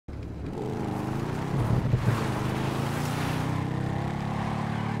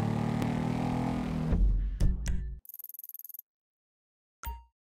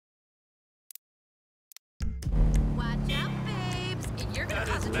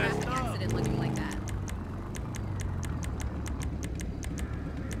traffic accident looking like that.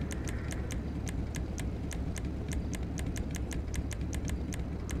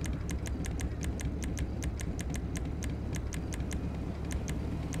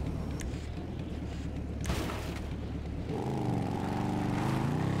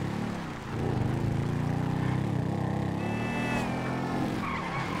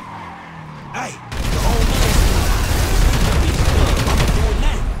 Hey, the old man doing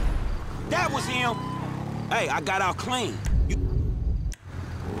that. That was him. Hey, I got out clean. You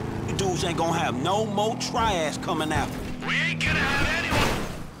dudes ain't gonna have no more triads coming after. We ain't gonna have anyone.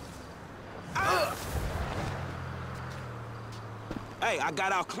 Hey, I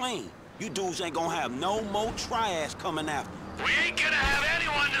got out clean. You dudes ain't gonna have no more triads coming after. We ain't gonna have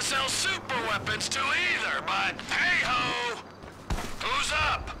anyone to sell super weapons to either, but hey-ho! Who's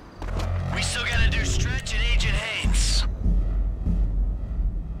up? We still gotta do Stretch and Agent Haynes.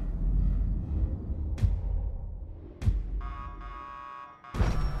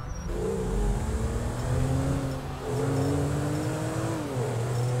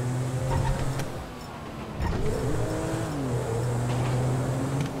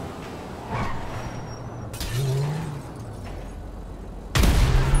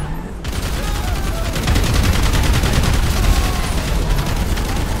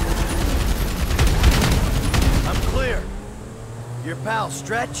 Your pal,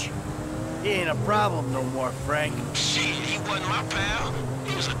 Stretch? He ain't a problem no more, Frank. Shit, he wasn't my pal.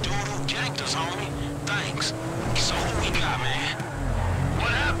 He was a dude who jacked us, homie. Thanks. So who we got, man?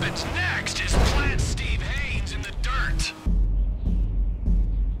 What happens next is plant Steve Haynes in the dirt.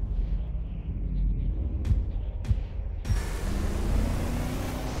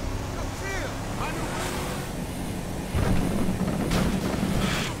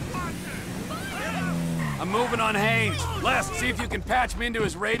 I'm moving on Haynes. Les, see if you can patch me into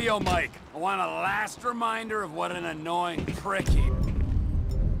his radio mic. I want a last reminder of what an annoying prick he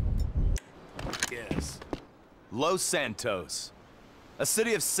is. Los Santos. A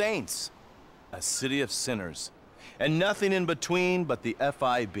city of saints. A city of sinners. And nothing in between but the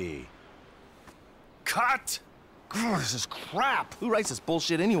FIB. Cut! Grr, this is crap! Who writes this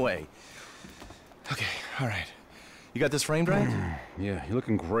bullshit anyway? Okay, all right. You got this framed right? Yeah, you're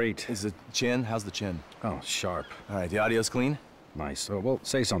looking great. Is the chin? How's the chin? Oh, sharp. All right, the audio's clean? Nice. Oh, well,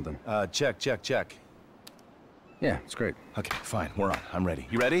 say something. Check. Yeah, it's great. Okay, fine, we're on. I'm ready.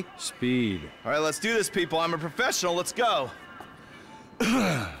 You ready? Speed. All right, let's do this, people. I'm a professional. Let's go.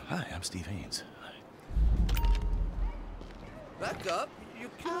 Hi, I'm Steve Haynes. Back up. You're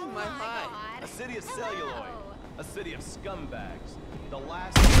killing my high. A city of celluloid. A city of scumbags. The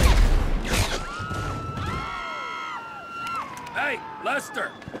last... Hey, Lester!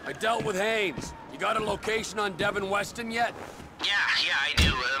 I dealt with Haynes. You got a location on Devin Weston yet? Yeah, I do.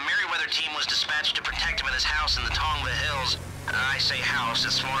 A Merryweather team was dispatched to protect him at his house in the Tongva Hills. I say house,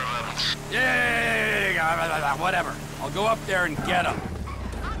 it's more of a... Yeah, whatever. I'll go up there and get him.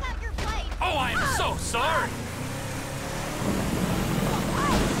 I'll have your plate. Oh, I am so sorry!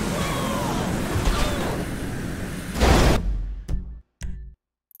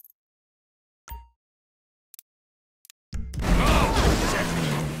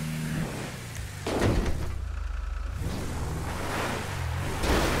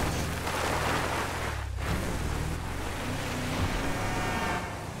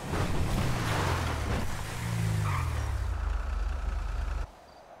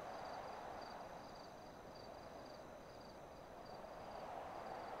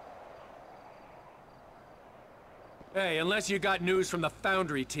 Hey, unless you got news from the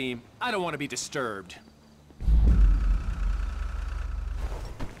Foundry team, I don't want to be disturbed.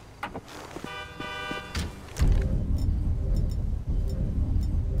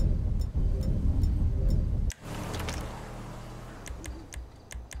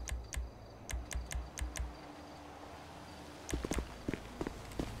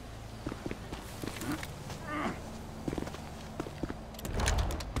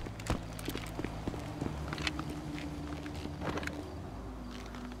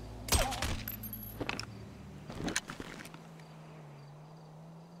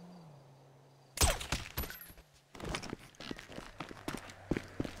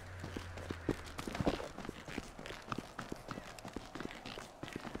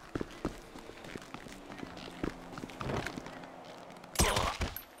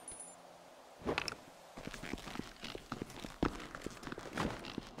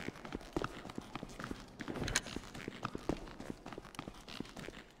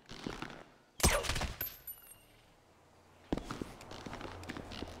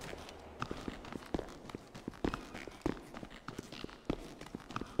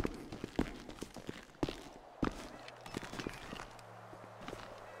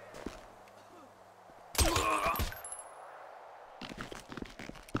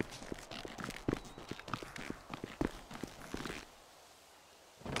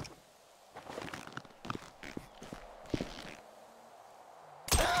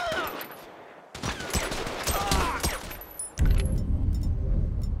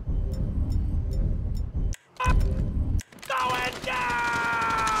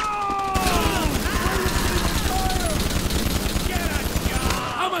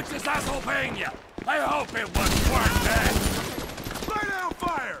 paying you. I hope it was worth it. Lay down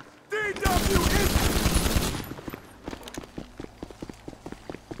fire! DW is...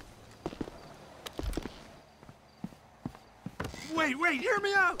 Wait, hear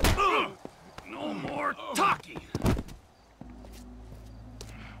me out! No more talking.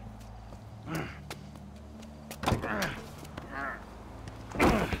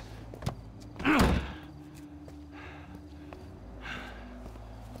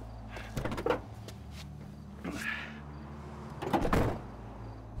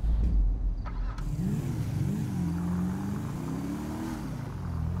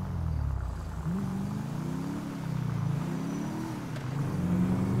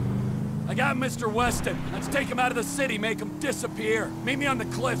 I got Mr. Weston. Let's take him out of the city, make him disappear. Meet me on the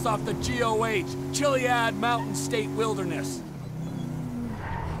cliffs off the GOH, Chiliad Mountain State Wilderness.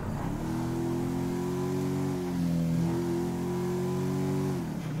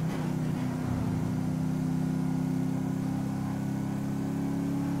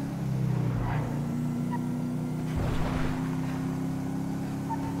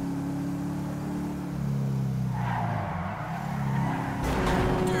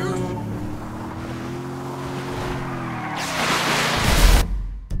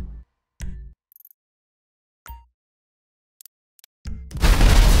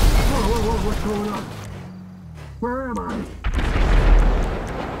 What's going on? Where am I?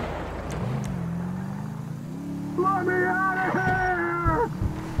 Let me out of here!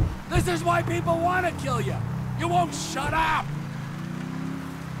 This is why people want to kill you. You won't shut up.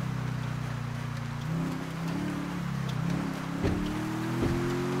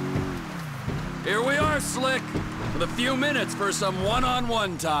 Here we are, Slick, with a few minutes for some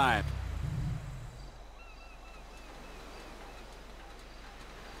one-on-one time.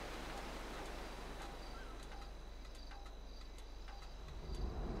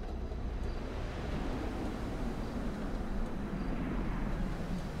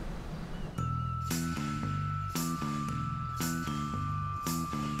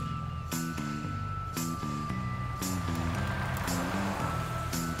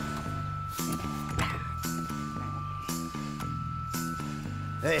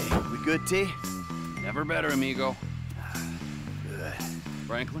 Hey, we good, T? Never better, amigo. Good.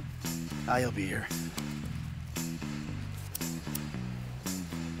 Franklin? I'll be here.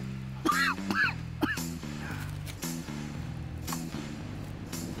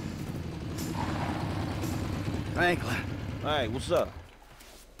 Franklin, Hey, what's up?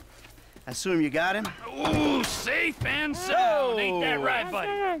 I assume you got him? Ooh, safe and sound. Ain't that right, buddy?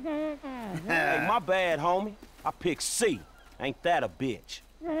 Hey, my bad, homie. I picked C. Ain't that a bitch?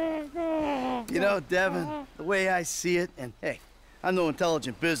 You know, Devin, the way I see it, and hey, I'm no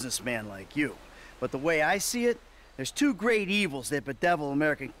intelligent businessman like you, but the way I see it, there's two great evils that bedevil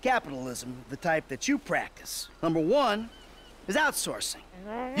American capitalism, the type that you practice. Number one is outsourcing.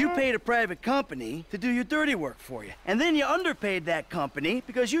 You paid a private company to do your dirty work for you, and then you underpaid that company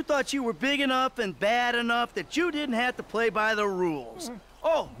because you thought you were big enough and bad enough that you didn't have to play by the rules.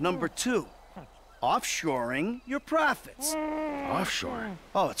 Oh, number two, offshoring your profits. Offshore?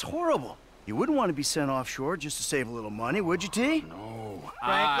 Oh, it's horrible. You wouldn't want to be sent offshore just to save a little money, would you, T? No,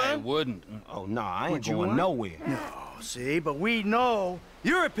 Franklin? I wouldn't. Oh, nah, I ain't Would you going want? nowhere. No, see, but we know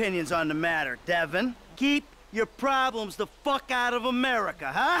your opinions on the matter, Devin. Keep your problems the fuck out of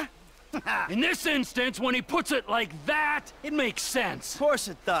America, huh? In this instance, when he puts it like that, it makes sense. Of course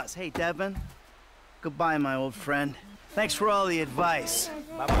it does. Hey, Devin. Goodbye, my old friend. Thanks for all the advice.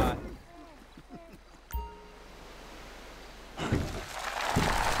 Bye-bye.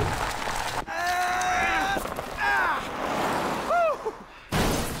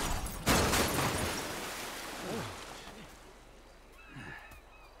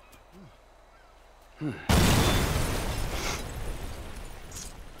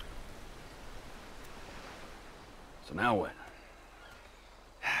 So now what?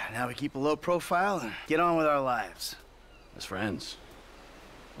 Now we keep a low profile and get on with our lives. As friends?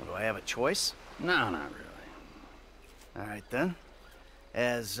 Well, do I have a choice? No, not really. All right, then.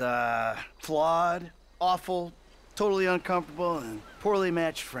 As, flawed, awful, totally uncomfortable, and poorly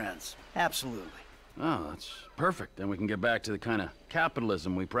matched friends. Absolutely. Oh, that's perfect. Then we can get back to the kind of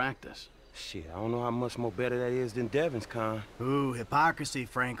capitalism we practice. Shit, I don't know how much more better that is than Devin's kind. Ooh, hypocrisy,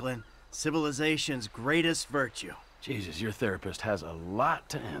 Franklin. Civilization's greatest virtue. Jesus, your therapist has a lot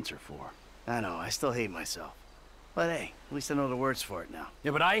to answer for. I know, I still hate myself. But hey, at least I know the words for it now.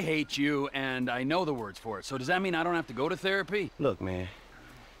 Yeah, but I hate you, and I know the words for it. So does that mean I don't have to go to therapy? Look, man,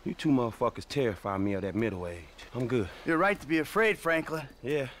 you two motherfuckers terrify me of that middle age. I'm good. You're right to be afraid, Franklin.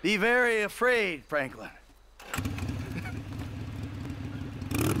 Yeah. Be very afraid, Franklin.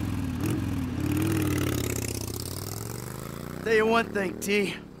 Tell you one thing,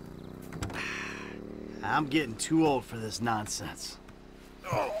 T. I'm getting too old for this nonsense.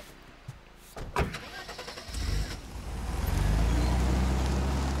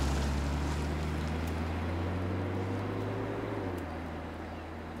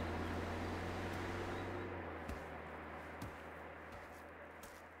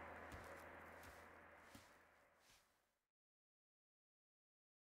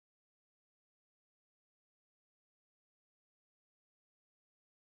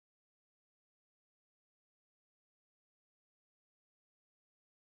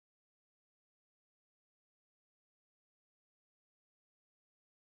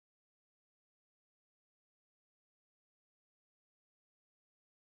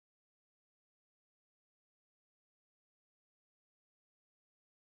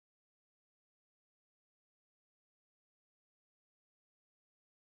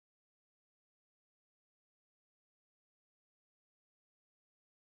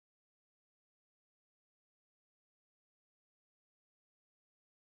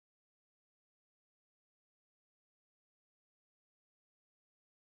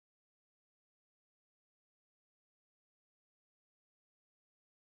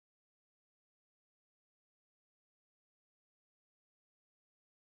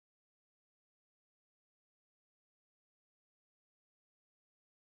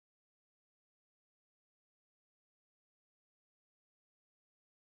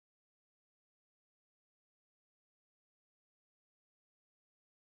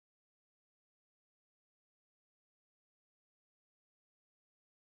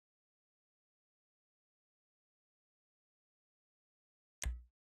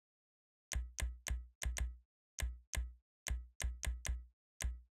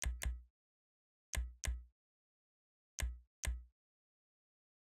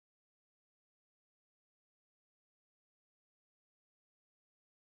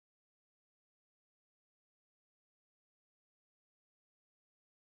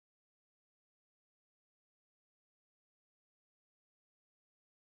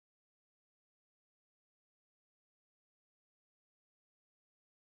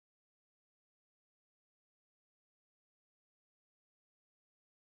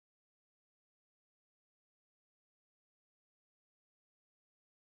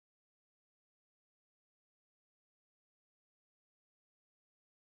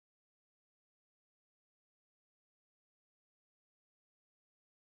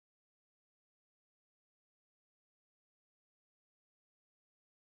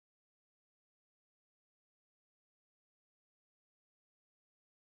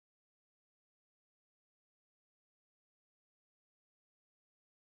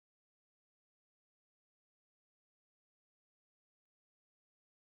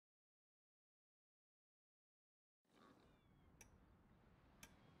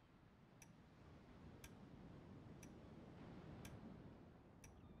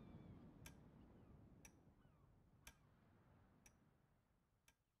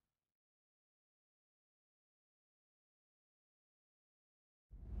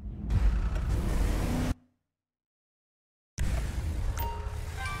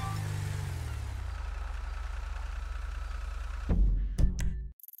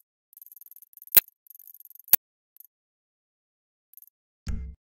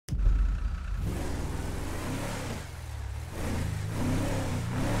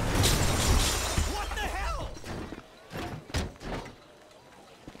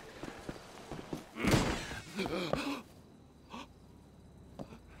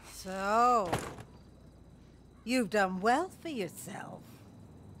 So, you've done well for yourself.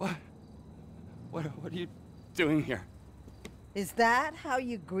 What are you doing here? Is that how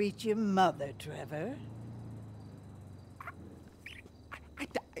you greet your mother, Trevor? I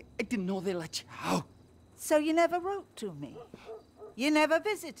didn't know they let you out. So you never wrote to me? You never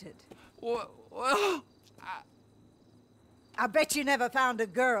visited? Well, I bet you never found a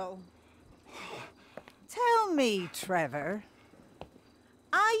girl. Tell me, Trevor,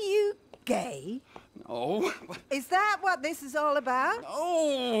 are you gay? No. Is that what this is all about?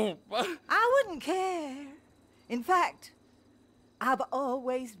 No. I wouldn't care. In fact, I've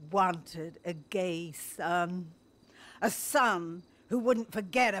always wanted a gay son. A son who wouldn't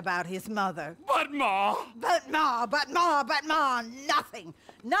forget about his mother. But Ma! But Ma, nothing.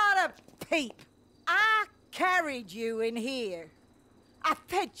 Not a peep. I carried you in here. I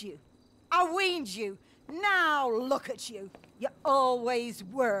fed you. I weaned you. Now look at you. You always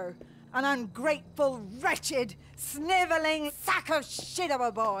were an ungrateful, wretched, sniveling sack of shit of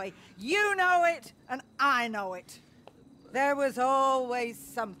a boy. You know it, and I know it. There was always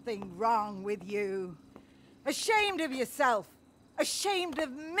something wrong with you. Ashamed of yourself. Ashamed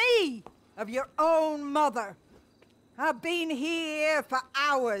of me. Of your own mother. I've been here for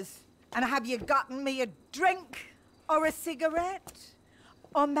hours. And have you gotten me a drink? Or a cigarette?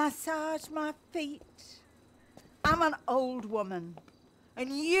 Or massage my feet? I'm an old woman. And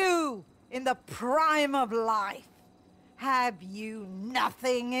you, in the prime of life. Have you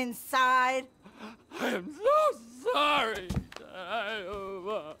nothing inside? I am so sorry.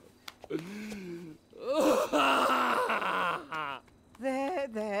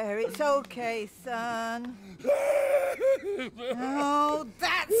 There, it's okay, son. Oh,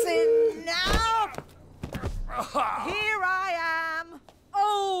 that's enough! Here I am,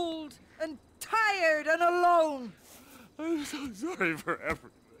 old and tired and alone. I'm so sorry for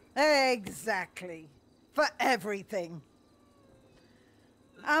everything. Exactly, for everything.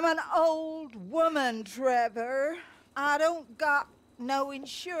 I'm an old woman, Trevor. I don't got no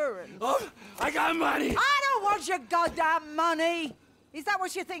insurance. Oh, I got money! I don't want your goddamn money! Is that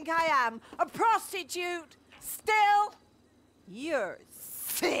what you think I am? A prostitute? Still? You're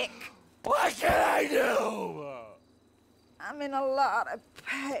sick. What can I do? I'm in a lot of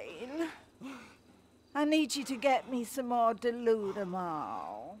pain. I need you to get me some more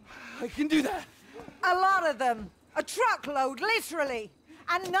Dilutamol. I can do that. A lot of them. A truckload, literally.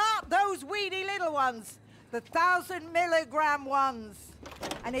 And not those weedy little ones. The 1,000 milligram ones.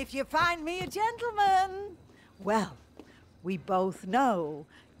 And if you find me a gentleman, well, we both know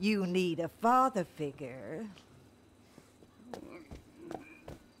you need a father figure.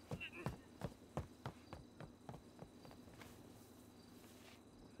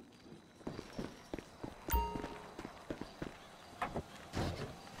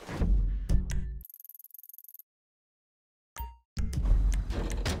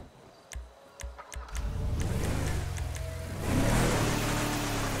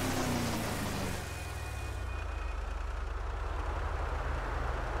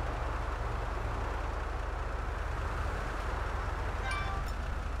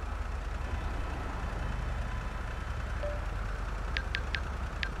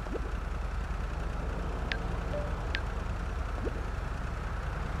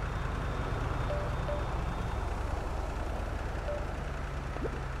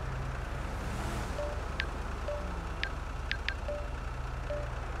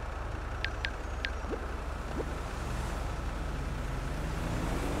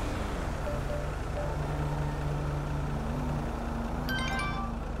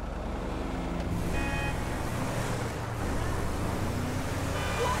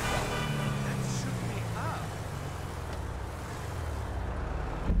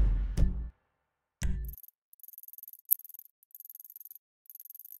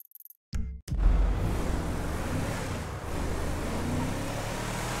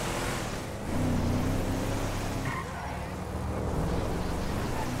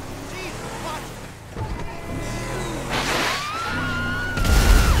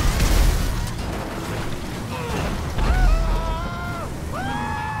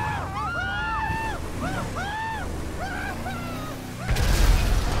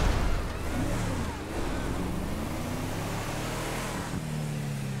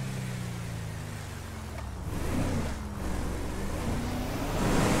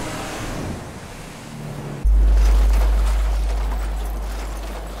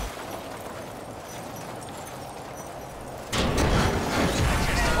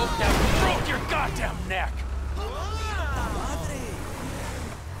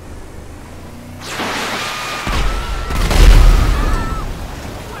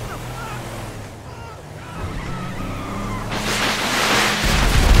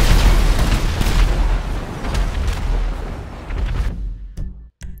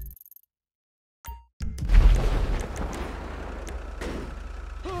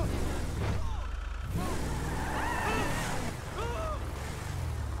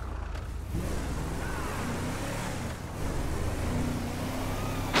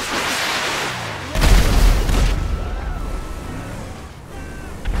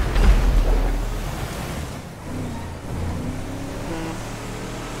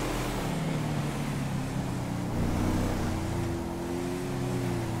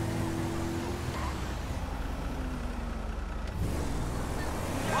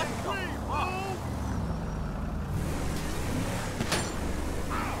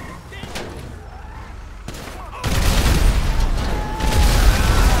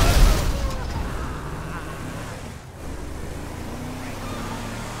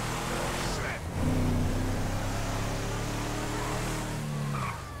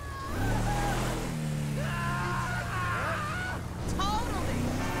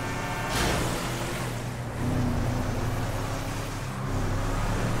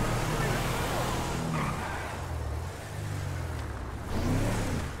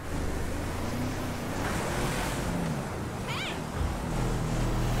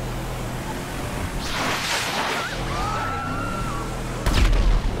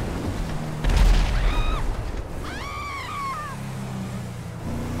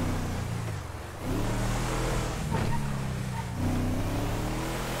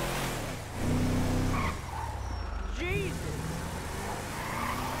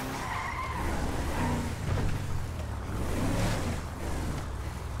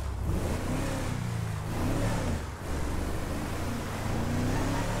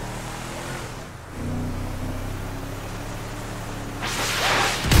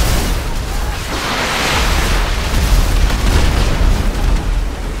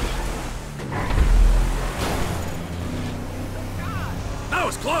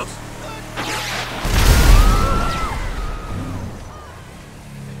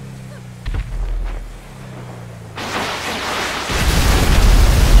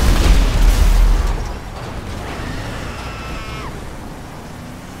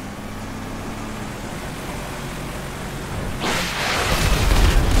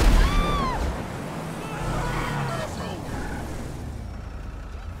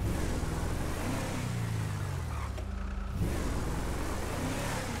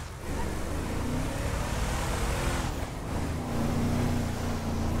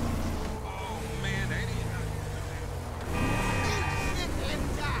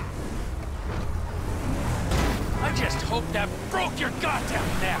 hope that broke your goddamn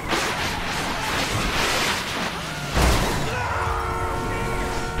neck!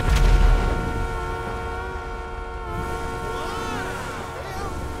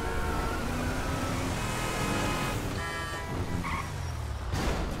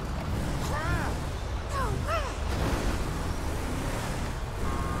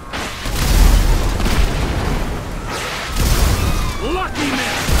 Lucky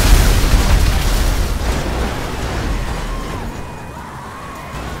man!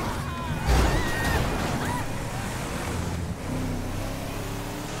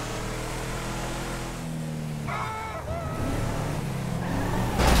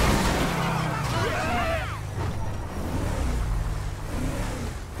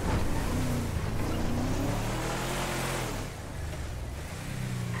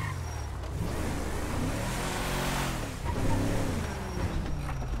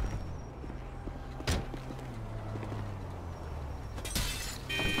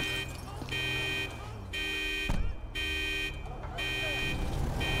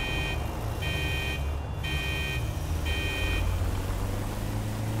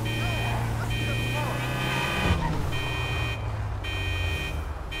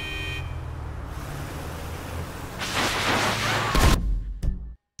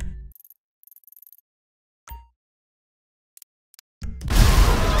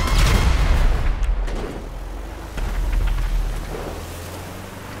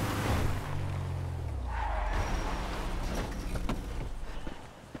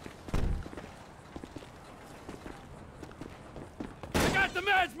 The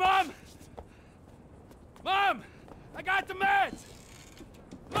meds, Mom! Mom! I got the meds!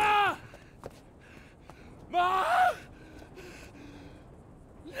 Mom! Mom!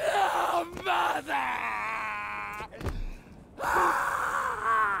 No, Mother!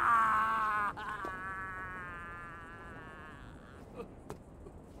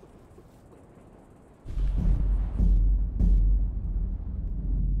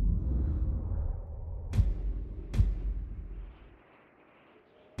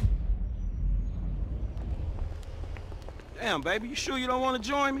 Damn, baby, you sure you don't want to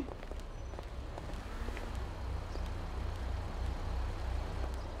join me?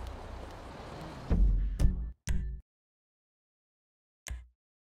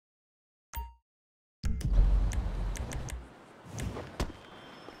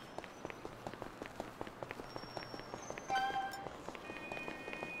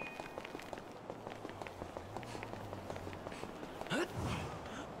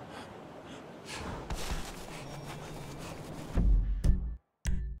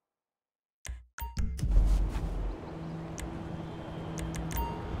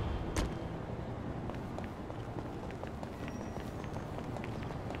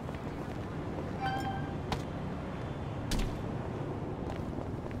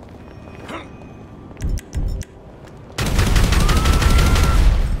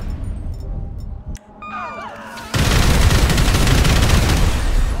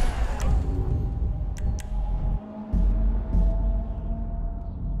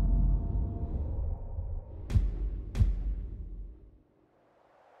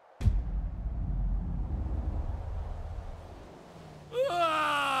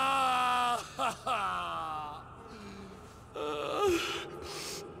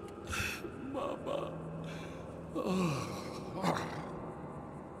 Mama. Oh.